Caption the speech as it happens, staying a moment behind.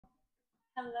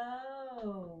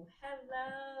Hello,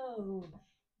 hello.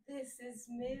 This is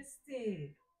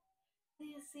Mystic.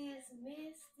 This is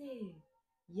Mystic.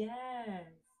 Yes,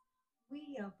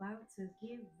 we about to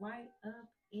get right up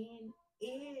in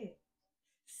it.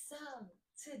 So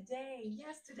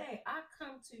yesterday, I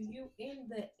come to you in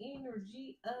the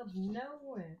energy of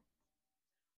knowing.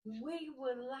 We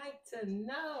would like to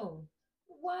know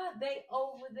why they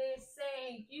over there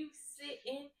saying you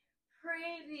sitting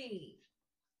pretty,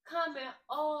 coming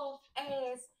off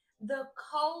as the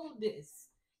coldest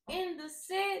in the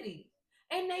city.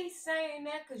 And they saying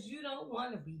that because you don't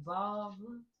want to be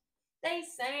bothered. They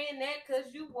saying that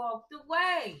because you walked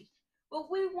away. But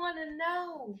we want to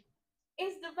know,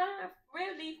 is divine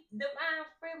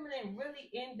feminine really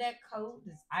in that cold,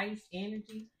 this ice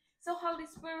energy? So, Holy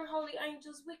Spirit, Holy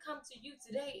Angels, we come to you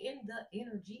today in the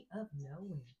energy of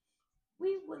knowing.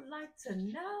 We would like to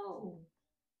know,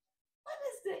 what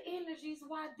is the energies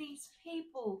why these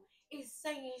people is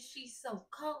saying she's so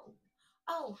cold?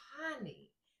 Oh, honey,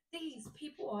 these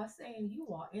people are saying you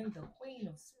are in the Queen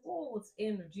of Swords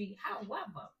energy.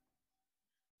 However,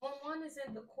 when one is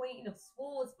in the Queen of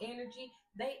Swords energy,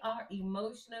 they are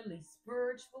emotionally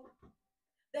spiritual.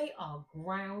 They are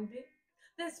grounded.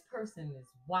 This person is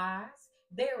wise.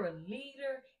 They're a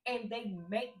leader and they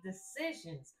make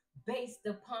decisions based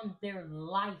upon their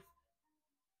life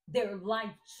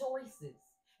choices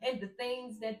and the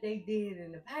things that they did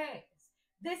in the past.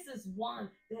 This is one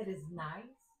that is nice.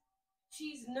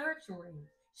 She's nurturing.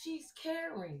 She's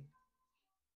caring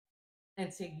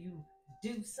until you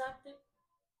do something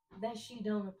that she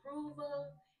don't approve of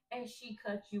and she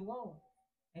cuts you off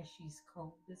and she's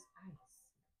cold as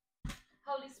ice.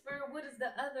 Holy Spirit, what is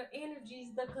the other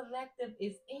energies the collective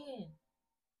is in?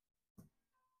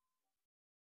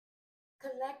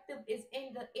 Collective is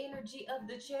in the energy of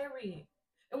the chariot.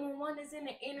 And when one is in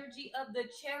the energy of the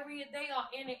chariot, they are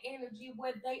in an energy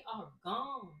where they are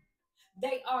gone.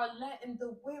 They are letting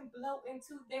the wind blow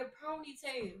into their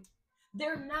ponytail.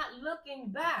 They're not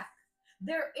looking back.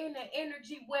 They're in an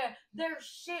energy where their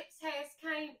ships has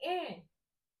came in.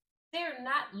 They're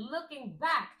not looking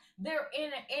back. They're in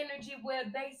an energy where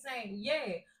they saying,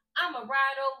 yeah, I'ma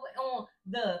ride over on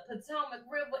the Potomac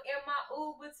River in my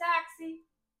Uber taxi.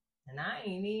 And I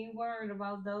ain't even worried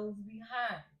about those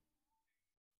behind.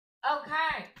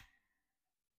 Okay.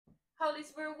 Holy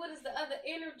Spirit, what is the other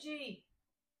energy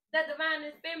that divine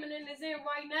and feminine is in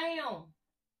right now?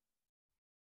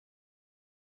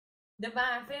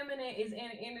 Divine feminine is in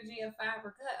the energy of Five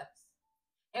of Cups.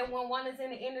 And when one is in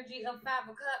the energy of Five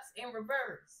of Cups in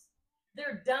reverse,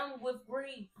 they're done with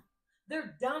grief.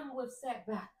 They're done with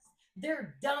setbacks.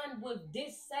 They're done with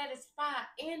dissatisfied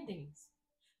endings.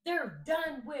 They're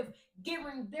done with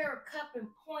giving their cup and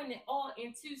pouring it all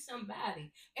into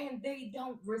somebody, and they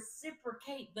don't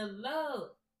reciprocate the love.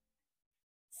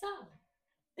 So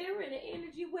they're in an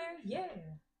energy where, yeah,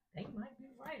 they might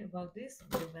be right about this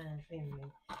divine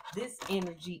feminine, this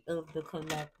energy of the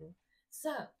collective.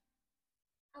 So,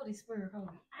 Holy Spirit, Holy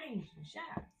Angel,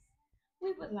 shots.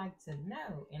 We would like to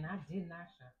know, and I did not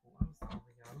shuffle. I'm sorry,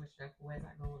 y'all. I'm gonna shuffle as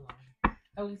I go along.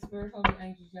 Holy Spirit, Holy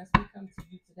Angels, yes, we come to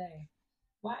you today.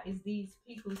 Why is these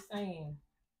people saying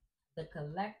the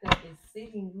collective is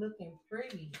sitting looking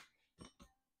pretty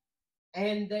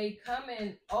and they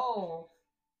coming off?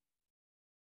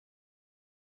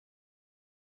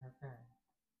 Okay,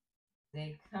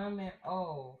 they coming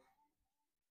off.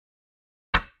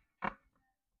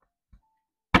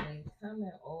 They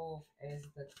coming off as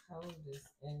the coldest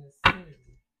in the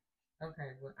city.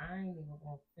 Okay, well I ain't even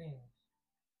gonna finish.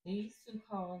 These two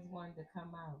cards wanted to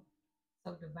come out.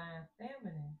 So divine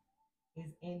feminine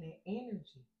is in the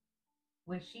energy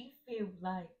where she feels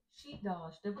like she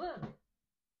dodged a bullet.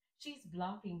 She's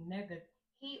blocking negative.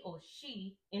 He or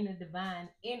she in the divine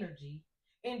energy,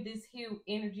 in this hue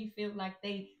energy, feel like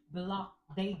they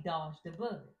dodged the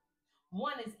bullet.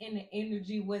 One is in the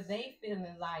energy where they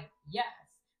feeling like, yes,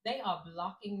 they are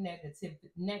blocking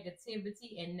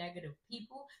negativity and negative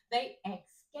people. They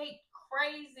escape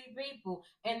crazy people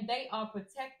and they are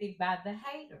protected by the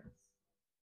haters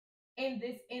in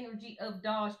this energy of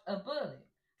dodge a bullet.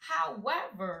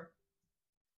 However,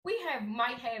 we have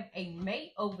might have a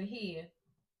mate over here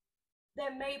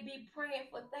that may be praying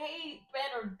for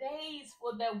better days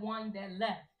for that one that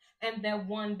left and that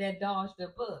one that dodged the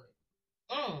bullet.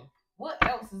 What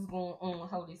else is going on,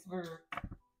 Holy Spirit?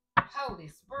 Holy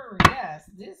Spirit, yes.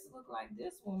 This look like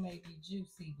this one may be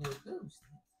juicy but goosey.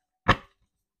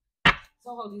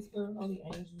 So Holy Spirit, Holy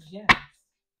Angels, yes.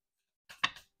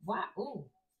 Why? Ooh.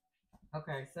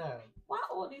 Okay, so why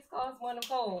all these cards want to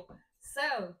call?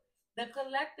 So the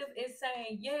collective is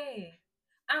saying, yeah,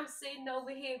 I'm sitting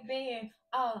over here being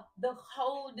the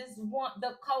coldest,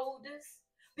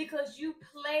 because you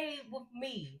played with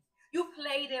me. You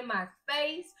played in my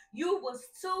face. You was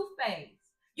two-faced.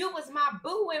 You was my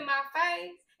boo in my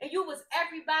face, and you was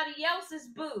everybody else's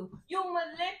boo. You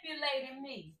manipulated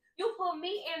me. You put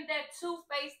me in that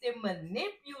two-faced and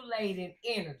manipulated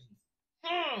energy.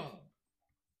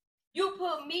 You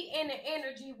put me in an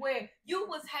energy where you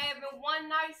was having one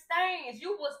night stands.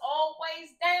 You was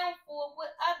always down for with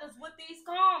others with these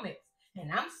comments.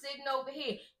 And I'm sitting over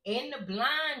here in the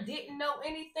blind, didn't know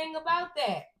anything about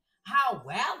that.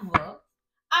 However,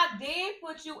 I did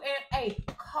put you in a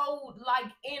cold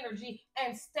like energy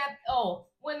and stepped off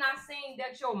when I seen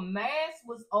that your mask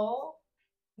was off,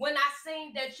 when I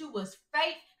seen that you was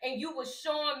fake and you was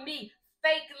showing me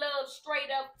fake love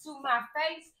straight up to my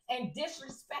face and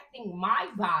disrespecting my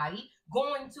body,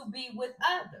 going to be with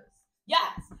others.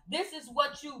 Yes, this is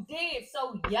what you did.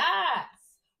 So yes,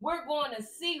 we're going to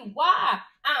see why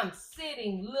I'm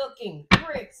sitting looking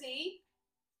pretty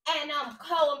and I'm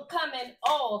coming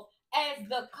off as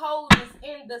the coldest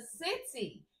in the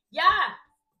city. Yeah.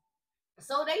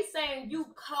 So they saying you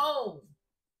cold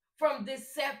from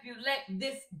this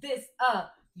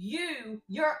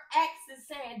your ex is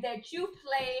saying that you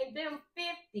playing them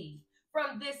 50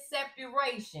 from this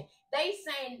separation. They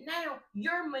saying now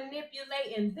you're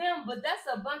manipulating them, but that's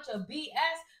a bunch of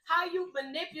BS. How you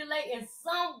manipulating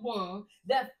someone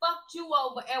that fucked you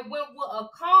over and went with a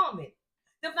comment?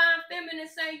 Divine Feminine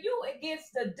saying you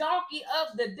against the donkey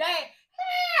of the day.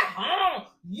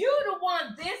 You the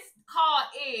one this card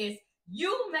is.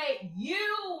 You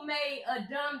made a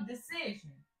dumb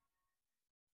decision.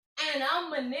 And I'm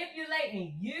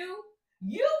manipulating you.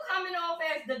 You coming off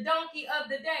as the donkey of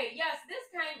the day. Yes, this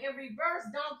came in reverse,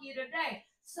 donkey of the day.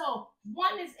 So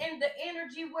one is in the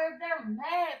energy where they're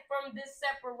mad from this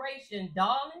separation,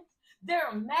 darling.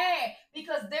 They're mad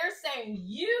because they're saying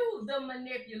you the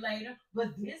manipulator,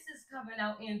 but this is coming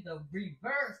out in the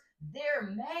reverse. They're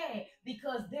mad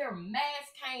because their mask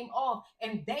came off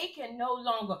and they can no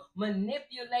longer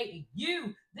manipulate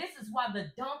you. This is why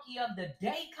the donkey of the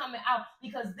day coming out,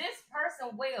 because this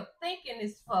person way of thinking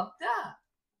is fucked up.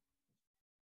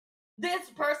 This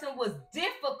person was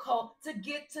difficult to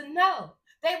get to know.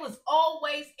 They was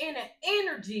always in an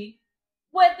energy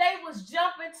where they was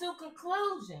jumping to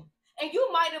conclusion. And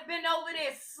you might have been over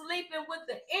there sleeping with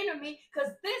the enemy, because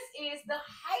this is the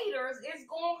haters is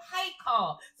going hate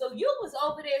call. So you was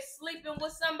over there sleeping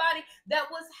with somebody that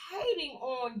was hating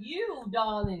on you,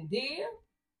 darling dear.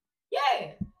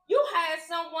 Yeah, you had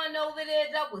someone over there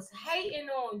that was hating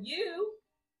on you.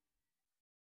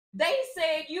 They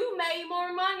said you made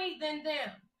more money than them.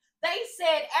 They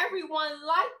said everyone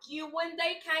liked you when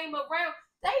they came around.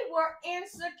 They were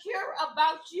insecure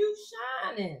about you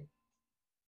shining.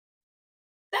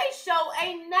 They show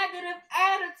a negative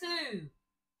attitude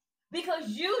because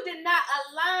you did not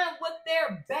align with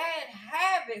their bad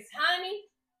habits, honey,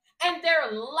 and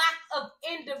their lack of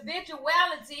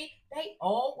individuality. They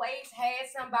always had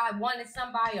somebody, wanted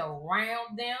somebody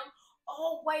around them,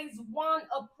 always wanted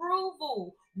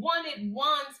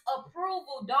one's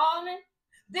approval, darling.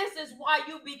 This is why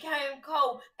you became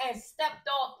cold and stepped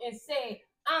off and said,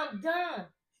 I'm done.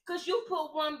 Because you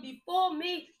put one before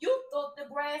me, you thought the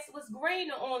grass was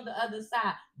greener on the other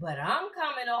side. But I'm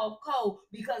coming off cold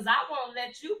because I won't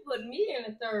let you put me in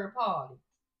a third party.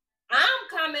 I'm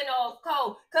coming off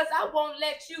cold because I won't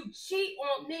let you cheat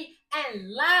on me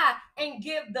and lie and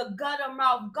give the gutter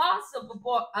mouth gossip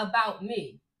about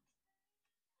me.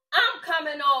 I'm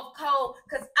coming off cold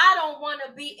because I don't want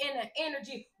to be in an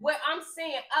energy where I'm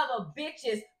seeing other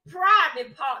bitches'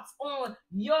 private parts on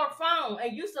your phone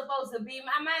and you supposed to be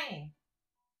my man.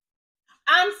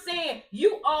 I'm saying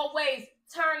you always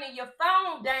turning your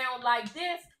phone down like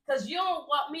this because you don't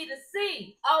want me to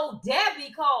see. Oh,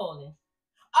 Debbie calling.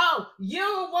 Oh, you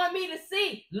don't want me to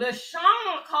see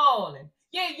LaShawn calling.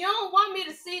 Yeah, you don't want me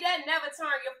to see that. Never turn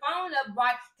your phone up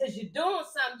right because you're doing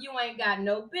something you ain't got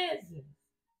no business.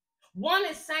 One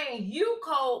is saying you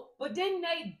cold, but didn't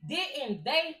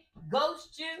they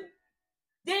ghost you?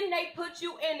 Didn't they put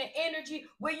you in the energy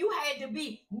where you had to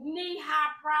be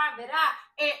knee-high private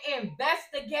eye and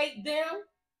investigate them?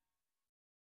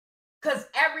 Because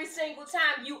every single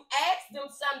time you asked them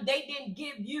something, they didn't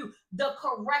give you the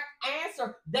correct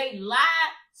answer. They lied.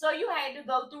 So you had to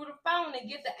go through the phone and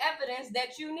get the evidence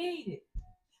that you needed.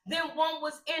 Then one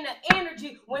was in an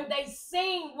energy when they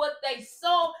seen what they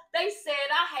saw, they said,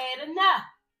 I had enough.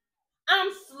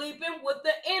 I'm sleeping with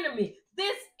the enemy.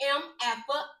 This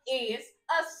MFer is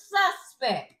a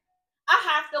suspect. I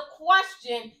have to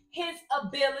question his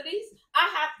abilities. I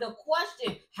have to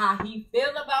question how he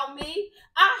feel about me.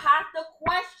 I have to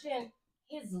question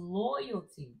his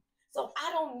loyalty. So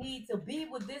I don't need to be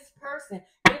with this person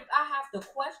if I have to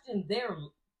question their.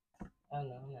 Oh no,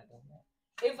 I'm not doing that.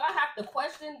 If I have to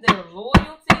question their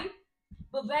loyalty,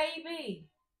 but baby,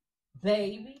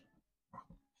 when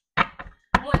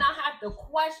I have to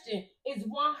question, is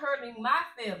one hurting my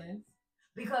feelings?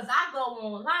 Because I go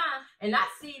online and I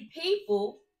see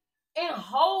people in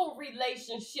whole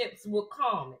relationships with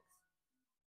comics.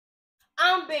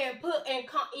 I'm being put in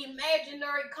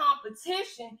imaginary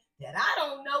competition that I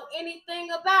don't know anything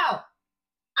about.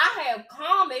 I have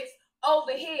comics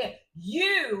over here.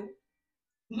 You,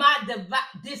 my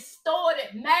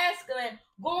distorted masculine,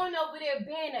 going over there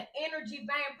being an energy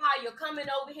vampire, coming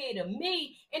over here to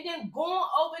me, and then going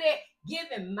over there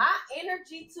giving my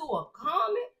energy to a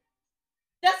comic.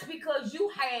 That's because you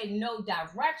had no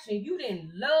direction. You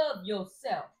didn't love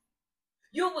yourself.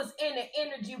 You was in an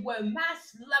energy where my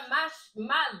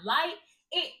light,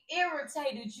 it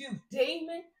irritated you,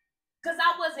 demon. Because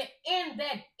I wasn't in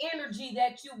that energy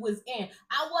that you was in.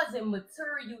 I wasn't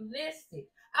materialistic.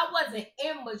 I wasn't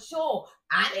immature.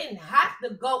 I didn't have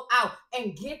to go out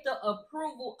and get the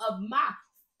approval of my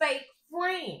fake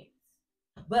friends.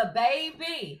 But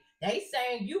baby, they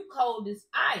saying you cold as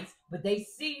ice, but they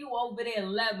see you over there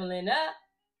leveling up.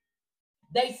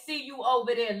 They see you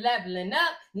over there leveling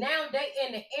up. Now they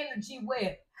in the energy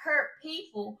where hurt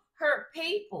people hurt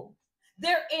people.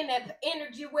 They're in an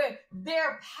energy where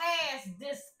their past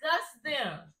disgusts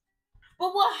them.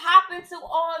 But what happened to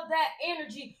all that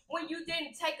energy when you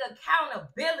didn't take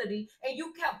accountability and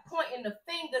you kept pointing the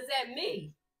fingers at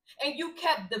me? And you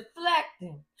kept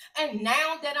deflecting. And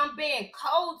now that I'm being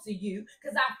cold to you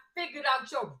because I figured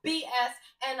out your BS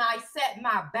and I set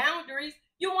my boundaries,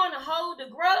 you want to hold a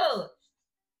grudge.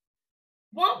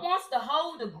 One wants to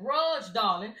hold a grudge,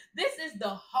 darling. This is the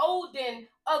holding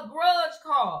a grudge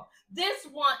card. This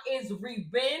one is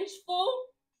revengeful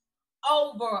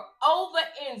over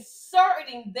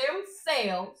inserting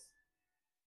themselves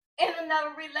in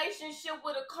another relationship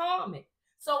with a comic.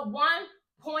 So one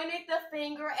pointed the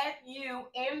finger at you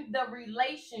in the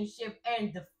relationship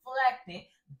and deflected.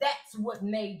 That's what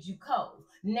made you cold.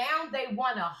 Now they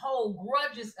want to hold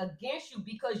grudges against you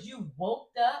because you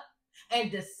woke up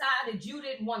and decided you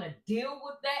didn't want to deal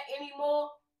with that anymore.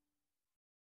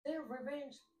 They're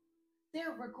revengeful.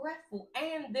 They're regretful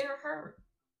and they're hurt.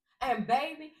 And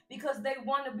baby, because they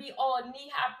want to be all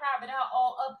knee-high, private out,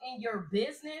 all up in your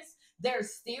business, they're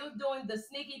still doing the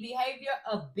sneaky behavior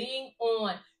of being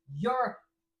on your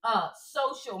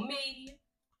social media.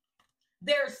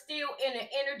 They're still in an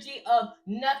energy of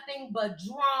nothing but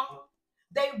drama.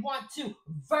 They want to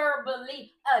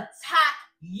verbally attack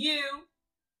you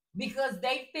because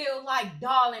they feel like,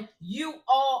 darling, you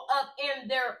all up in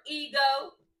their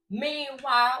ego.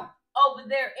 Meanwhile, over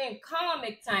there in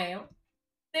Comic Town,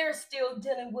 they're still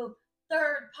dealing with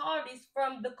third parties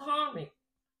from the comic.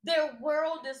 Their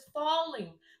world is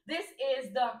falling. This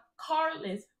is the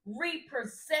carless repo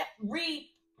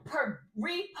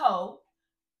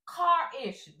car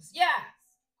issues. Yes.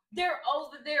 They're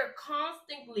over there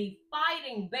constantly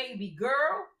fighting, baby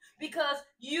girl, because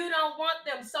you don't want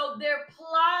them. So they're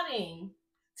plotting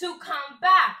to come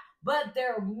back, but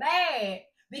they're mad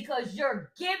because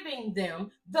you're giving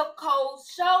them the cold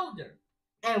shoulder.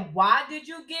 And why did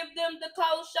you give them the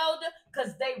cold shoulder?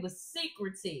 Because they were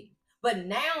secretive. But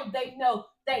now they know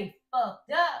they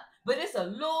fucked up. But it's a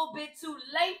little bit too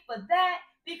late for that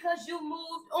because you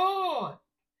moved on.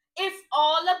 It's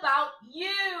all about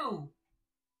you.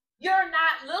 You're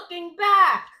not looking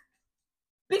back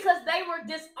because they were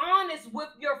dishonest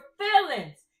with your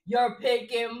feelings. You're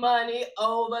picking money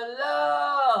over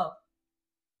love.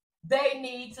 They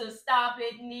need to stop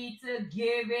it, need to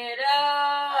give it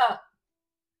up.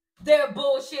 Their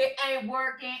bullshit ain't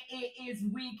working. It is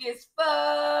weak as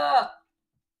fuck.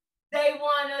 They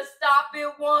want to stop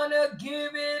it, want to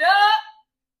give it up.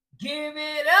 Give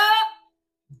it up.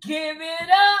 Give it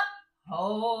up.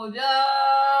 Hold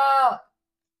up.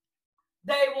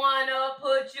 They want to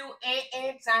put you in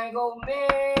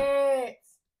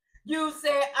entanglements. You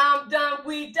said, I'm done,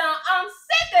 we done. I'm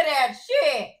sick of that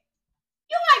shit.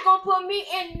 You ain't going to put me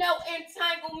in no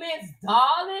entanglements,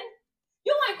 darling.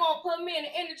 You ain't going to put me in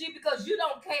the energy because you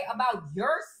don't care about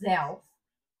yourself.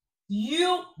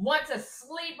 You want to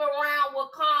sleep around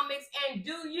with comics and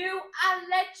do you? I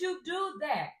let you do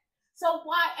that. So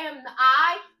why am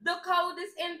I the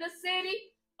coldest in the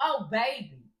city? Oh,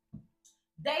 baby.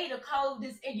 They the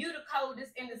coldest and you the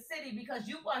coldest in the city because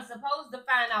you weren't supposed to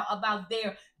find out about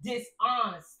their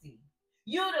dishonesty.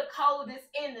 You the coldest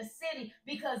in the city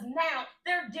because now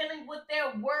they're dealing with their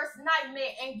worst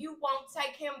nightmare and you won't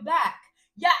take him back.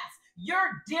 Yes,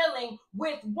 you're dealing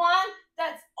with one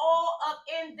that's all up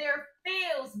in their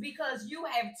feels because you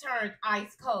have turned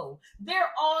ice cold.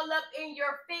 They're all up in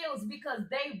your feels because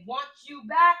they want you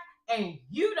back and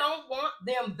you don't want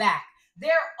them back.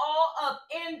 They're all up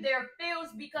in their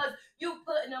feels because you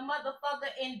putting a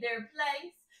motherfucker in their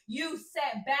place. You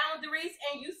set boundaries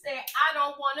and you say, I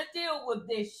don't want to deal with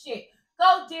this shit.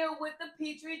 Go deal with the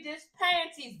Petri dish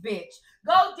panties, bitch.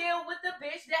 Go deal with the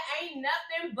bitch that ain't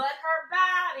nothing but her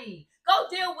body. Go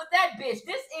deal with that bitch.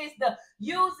 This is the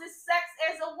uses sex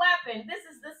as a weapon. This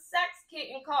is the sex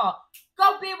kitten call.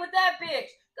 Go be with that bitch.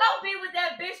 Go be with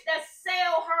that bitch that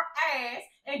sell her ass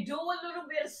and do a little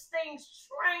bit of things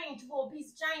strange for a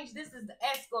piece of change. This is the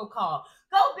escort call.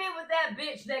 Go be with that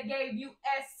bitch that gave you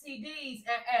STDs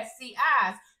and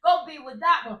SCIs. Go be with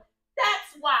that one.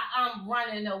 That's why I'm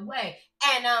running away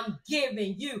and I'm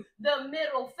giving you the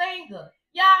middle finger.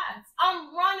 Yes,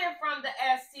 I'm running from the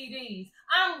STDs.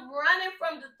 I'm running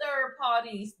from the third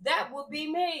parties. That would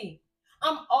be me.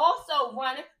 I'm also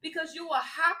running because you a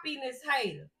happiness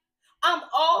hater. I'm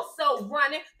also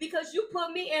running because you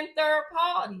put me in third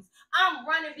parties. I'm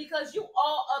running because you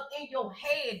all up in your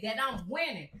head that I'm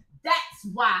winning.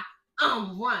 That's why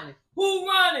I'm running. Who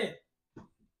running?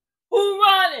 Who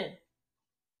running?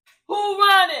 Who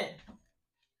running?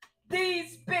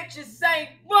 These bitches ain't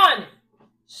running.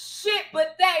 Shit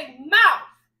but they mouth.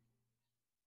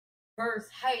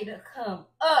 First hater come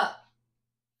up.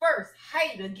 First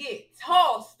hater get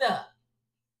tossed up.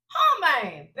 Oh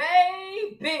man,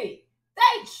 baby.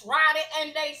 They tried it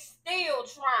and they still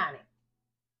trying it.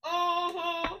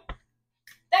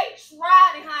 They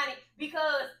tried it, honey,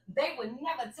 because they would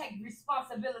never take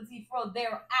responsibility for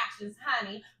their actions,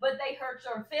 honey, but they hurt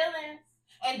your feelings.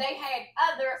 And they had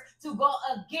others to go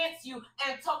against you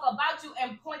and talk about you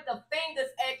and point the fingers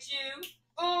at you.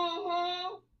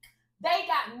 They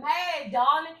got mad,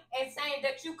 darling, and saying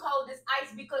that you cold as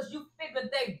ice because you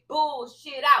figured they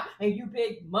bullshit out and you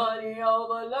picked money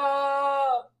over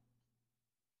love.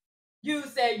 You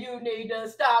said you need to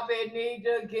stop it, need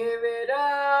to give it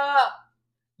up.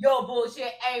 Your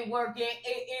bullshit ain't working.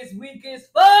 It is weak as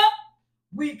fuck.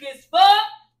 Weak as fuck.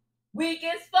 Weak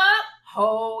as fuck.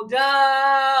 Hold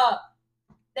up.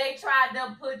 They tried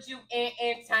to put you in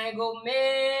entanglement.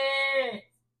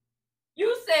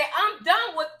 You say, I'm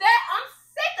done with that. I'm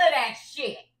sick of that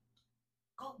shit.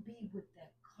 Go be with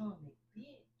that comic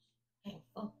bitch and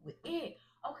fuck with it.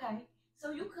 Okay,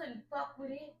 so you couldn't fuck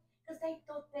with it because they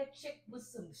thought that chick was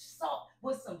some salt,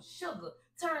 was some sugar.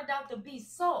 Turned out to be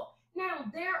salt.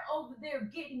 Now they're over there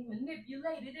getting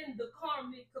manipulated in the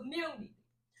karmic community.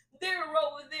 They're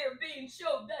over there being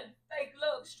showed that fake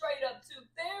love straight up to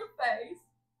their face.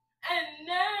 And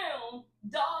now,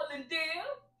 darling dear,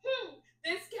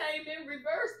 this came in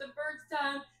reverse the first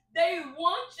time. They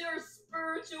want your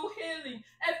spiritual healing.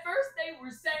 At first they were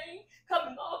saying,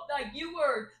 coming off like you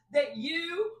were, that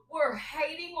you were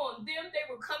hating on them. They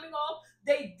were coming off.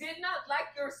 They did not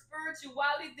like your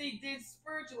spirituality. They did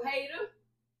spiritual hater.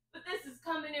 But this is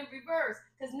coming in reverse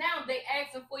because now they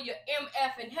asking for your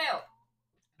MF and help.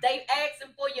 They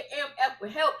asking for your MF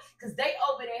with help because they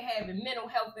over there having mental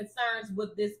health concerns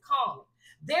with this karma.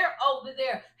 They're over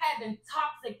there having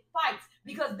toxic fights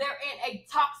because they're in a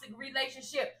toxic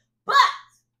relationship. But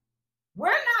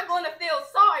we're not going to feel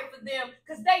sorry for them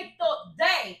because they thought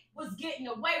they was getting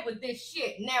away with this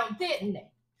shit now, didn't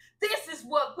they? This is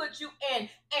what put you in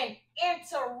an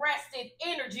interested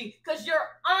energy because you're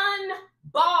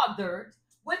unbothered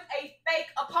with a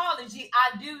fake apology.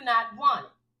 I do not want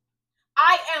it.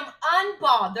 I am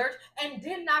unbothered and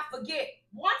did not forget,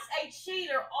 once a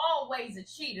cheater, always a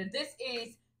cheater. This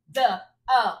is the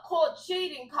called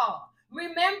cheating call.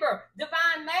 Remember,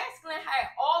 Divine Masculine had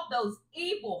all those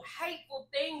evil, hateful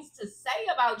things to say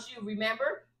about you,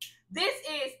 remember? This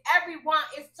is everyone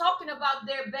is talking about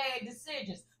their bad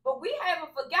decisions. But we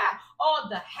haven't forgot all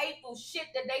the hateful shit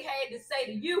that they had to say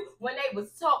to you when they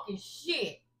was talking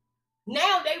shit.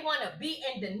 Now they want to be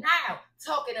in denial,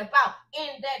 talking about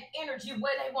in that energy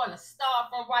where they want to start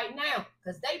from right now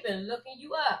because they've been looking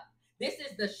you up. This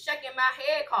is the shaking my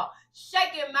head call.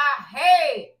 Shaking my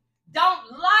head.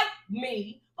 Don't like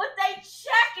me, but they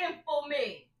checking for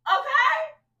me. Okay?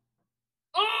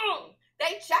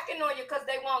 They checking on you because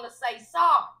they want to say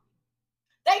sorry.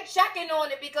 They checking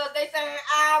on it because they saying,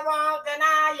 I won't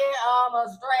deny it. I'm a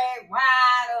straight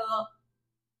rider.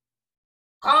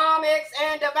 Comics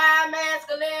and Divine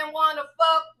Masculine want to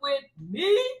fuck with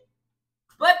me,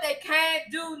 but they can't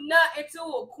do nothing to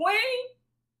a queen.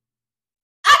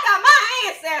 I got my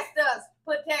ancestors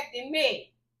protecting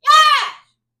me. Yes!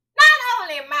 Not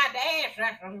only my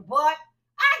ancestors, but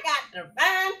I got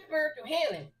divine spiritual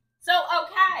healing. So,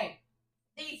 okay,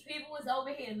 these people is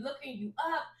over here looking you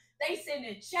up. They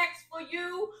sending checks for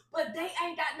you, but they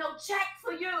ain't got no check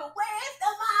for you. Where's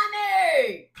the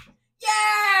money?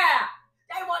 Yeah!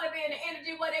 They want to be in the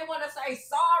energy where they want to say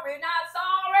sorry, not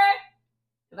sorry.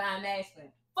 Divine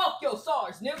masculine. Fuck your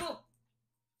SARS, nigga.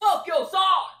 Fuck your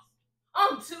SARS.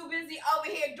 I'm too busy over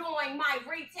here doing my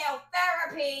retail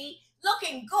therapy,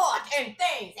 looking good and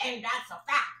things, and that's a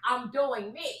fact. I'm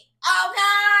doing me.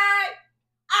 Okay?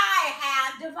 I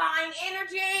have divine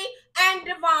energy and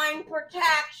divine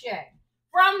protection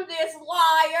from this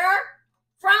liar,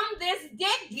 from this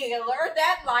dick dealer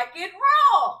that like it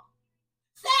raw.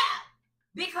 So,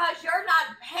 because you're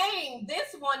not paying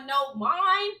this one no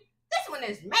mind, this one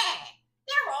is mad.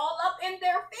 They're all up in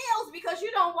their feels because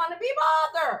you don't want to be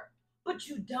bothered. But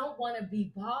you don't want to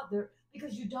be bothered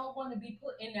because you don't want to be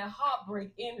put in that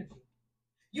heartbreak energy.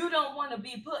 You don't want to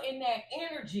be put in that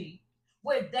energy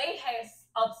where they have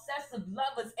obsessive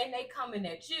lovers and they coming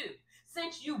at you.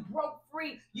 Since you broke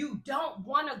free, you don't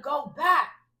want to go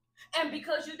back. And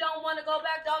because you don't want to go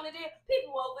back down to there,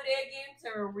 people over there getting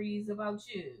theories about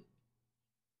you.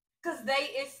 Because they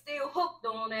is still hooked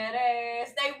on that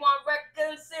ass. They want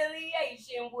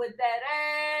reconciliation with that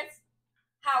ass.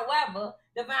 However,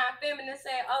 divine feminine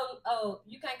said, oh,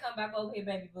 you can't come back over here,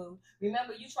 baby boo.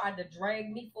 Remember, you tried to drag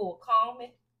me for a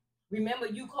comment. Remember,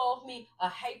 you called me a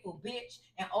hateful bitch,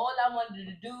 and all I wanted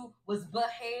to do was butt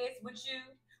heads with you.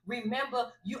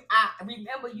 Remember, you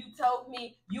told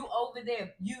me you over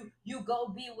there, you go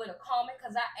be with a comment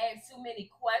because I asked too many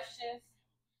questions.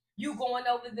 You going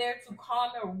over there to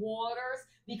calmer waters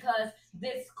because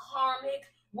this karmic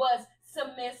was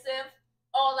submissive.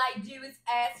 All I do is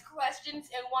ask questions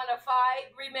and want to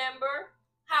fight, remember?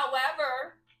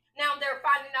 However, now they're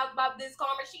finding out about this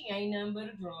karma. She ain't nothing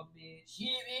but a drunk bitch.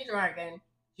 She be drinking.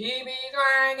 Yeah!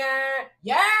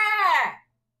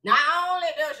 Not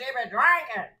only does she be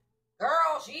drinking,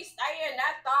 girl, she stay in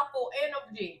that thoughtful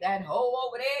energy. That hoe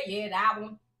over there, yeah, that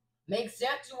one. Make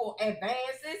sexual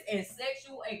advances and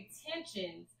sexual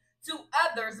intentions to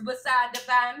others beside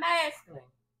divine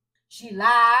masculine. She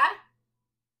lied.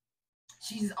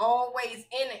 She's always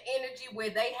in an energy where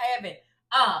they having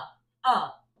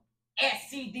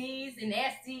STDs and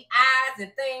STIs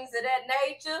and things of that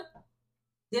nature.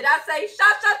 Did I say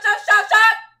shot?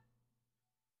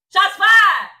 Shots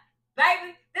fired,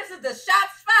 baby. This is the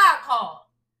shots fired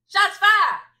call. Shots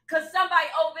fired. Because somebody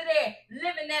over there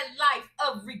living that life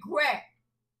of regret.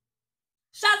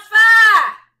 Shots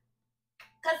fired.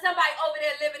 Because somebody over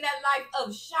there living that life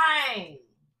of shame.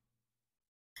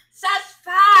 Shots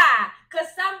fired.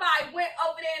 Because somebody went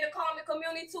over there in the karmic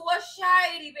community to a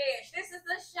shady bitch. This is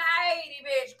the shady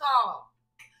bitch call.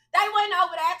 They went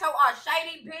over there to a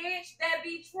shady bitch that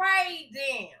betrayed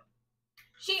them.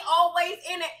 She always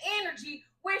in an energy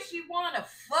where she want to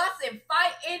fuss and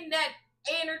fight in that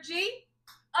energy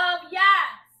of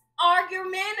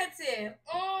argumentative.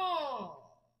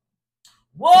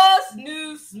 What's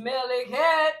new, smelly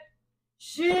cat?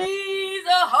 She's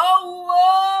a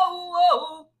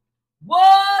hoe.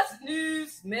 What's new,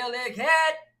 smelly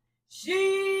cat?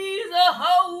 She's a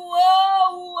hoe.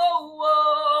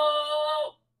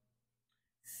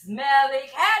 Smelly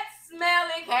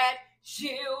cat,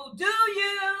 she'll do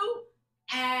you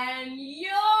and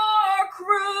your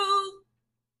crew.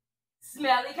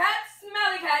 Smelly cat,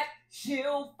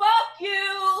 she'll fuck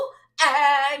you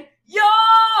and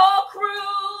your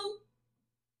crew.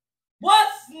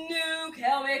 What's new,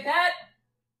 Kelmy cat?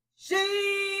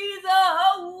 She's a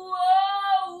hoe.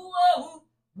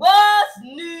 What's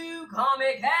new,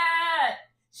 comic cat?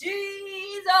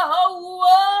 She's a hoe.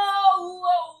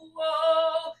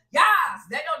 Yes,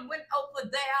 they done went over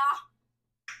there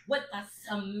with the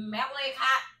smelly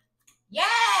cat.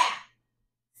 Yeah,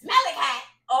 smelly cat.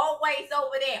 Always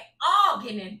over there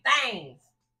arguing things.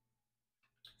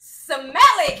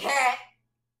 Smelly cat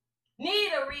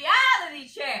need a reality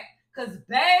check. Cause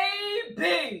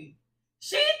baby,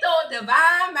 she thought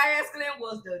divine masculine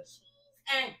was the cheese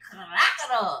and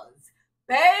crackers.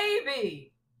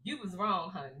 Baby, you was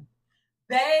wrong, honey.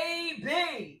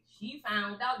 Baby, she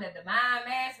found out that divine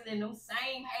masculine, those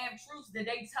same half-truths that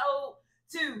they told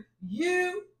to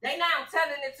you, they now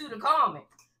telling it to the comments.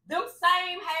 Them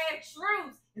same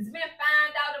half-truths has been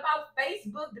found out about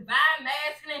Facebook, divine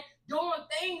masculine, doing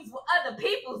things with other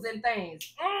peoples and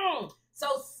things.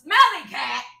 So smelly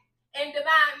cat and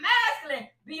divine masculine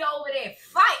be over there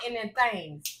fighting and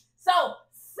things. So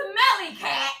smelly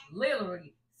cat,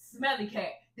 literally smelly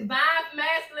cat, divine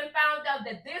masculine found out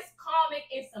that this comic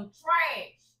is some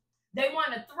trash. They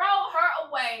want to throw her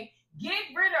away,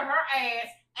 get rid of her ass,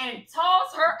 and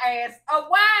toss her ass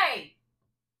away.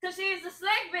 Because she's a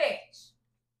slick bitch.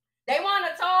 They want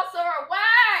to toss her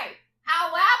away.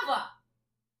 However,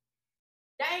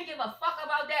 they ain't give a fuck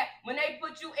about that when they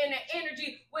put you in the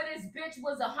energy where this bitch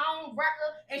was a home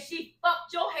wrecker and she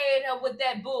fucked your head up with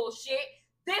that bullshit.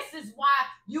 This is why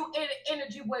you in an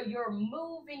energy where you're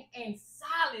moving in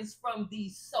silence from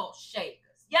these salt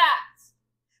shakers. Yes,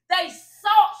 they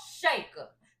salt shaker.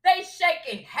 They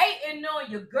shaking, hating on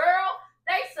your girl.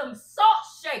 They some salt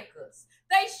shakers.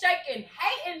 They shaking,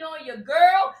 hating on your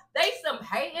girl. They some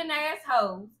hating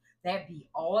assholes that be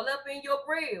all up in your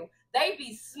grill. They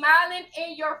be smiling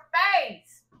in your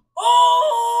face.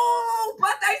 Oh,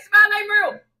 but they smile ain't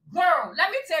real. Girl, let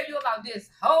me tell you about this.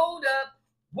 Hold up.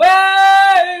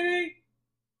 Wait.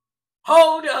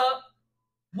 Hold up.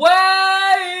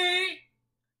 Wait.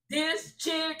 This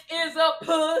chick is a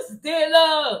puss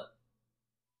dealer.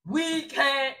 We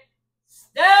can't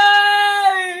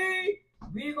stay.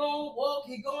 We gonna walk.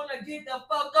 He gonna get the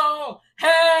fuck on. Hey.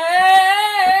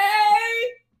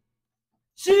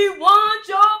 She wants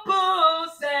your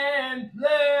puss and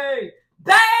play.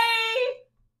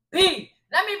 Baby.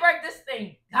 Let me break this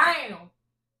thing down.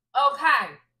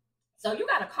 Okay. So you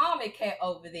got a comment cat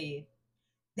over there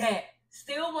that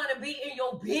still want to be in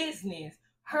your business.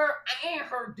 Her and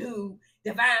her dude,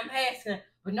 Divine Masculine.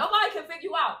 But nobody can figure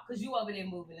you out because you over there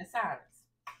moving in silence.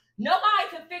 Nobody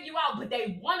can figure you out, but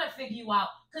they want to figure you out.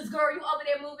 Because, girl, you over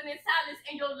there moving in silence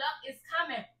and your luck is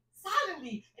coming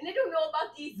silently. And they don't know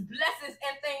about these blessings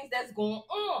and things that's going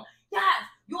on. Yes,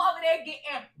 you over there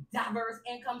getting diverse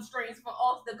income streams from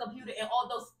off the computer and all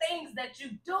those things that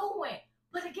you doing.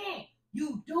 But again,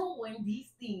 you doing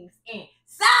these things in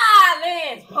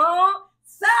silence, huh?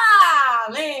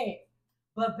 Silence.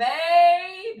 But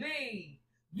baby,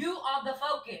 you are the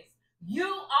focus. You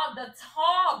are the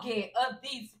target of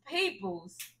these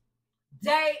people's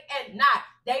day and night.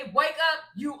 They wake up,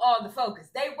 you are the focus.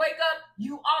 They wake up,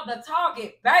 you are the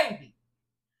target, baby.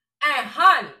 And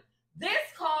honey,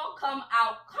 this call come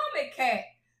out, comment cat,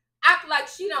 act like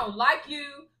she don't like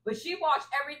you, but she watch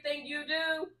everything you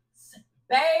do.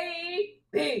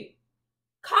 Baby,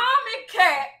 comment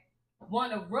cat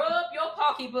want to rub your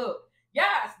pocketbook.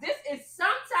 Yes, this is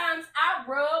sometimes I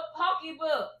rub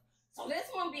pocketbook. So this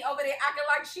one be over there acting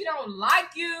like she don't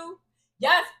like you.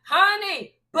 Yes,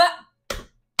 honey, but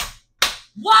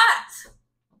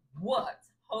what?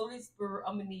 Holy Spirit,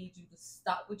 I'm gonna need you to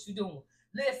stop what you're doing.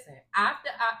 Listen, after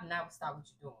I never stop what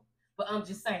you're doing, but I'm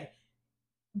just saying,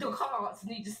 the cards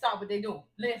need to stop what they're doing.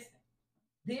 Listen,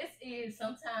 this is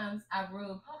sometimes I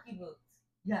rub pocketbooks.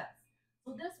 Yes.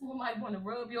 So this one might want to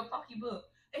rub your pocketbook.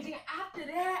 And then after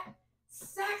that,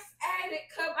 sex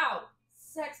addict come out.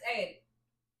 Sex addict.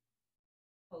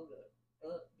 Hold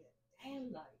up.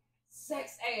 Damn light.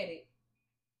 Sex addict.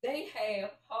 They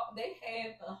have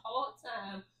a hard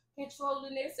time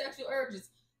controlling their sexual urges.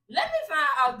 Let me find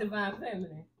out, Divine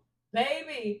Feminine.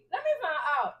 Baby, let me find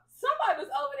out. Somebody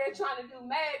was over there trying to do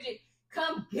magic.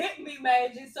 Come get me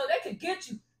magic so they can get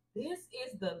you. This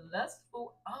is the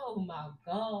lustful, oh my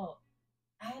God,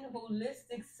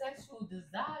 animalistic sexual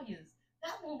desires.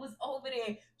 That one was over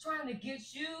there trying to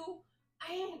get you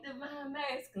and Divine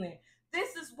Masculine.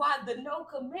 This is why the no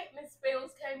commitment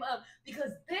spells came up,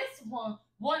 because this one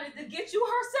wanted to get you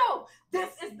herself.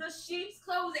 This is the sheep's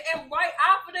clothing. And right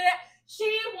after that,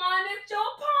 she wanted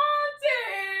your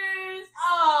panties.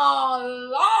 Oh,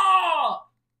 Lord.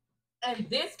 And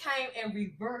this came and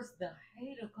reversed the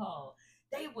hater call.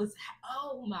 They was,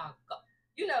 oh my God.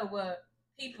 You know what,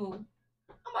 people,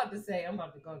 I'm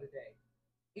about to go today.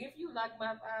 If you like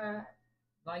my vibe,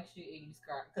 like, share, and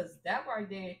subscribe. Because that right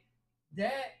there,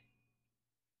 that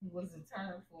was a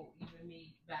turn for even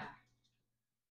me. Bye.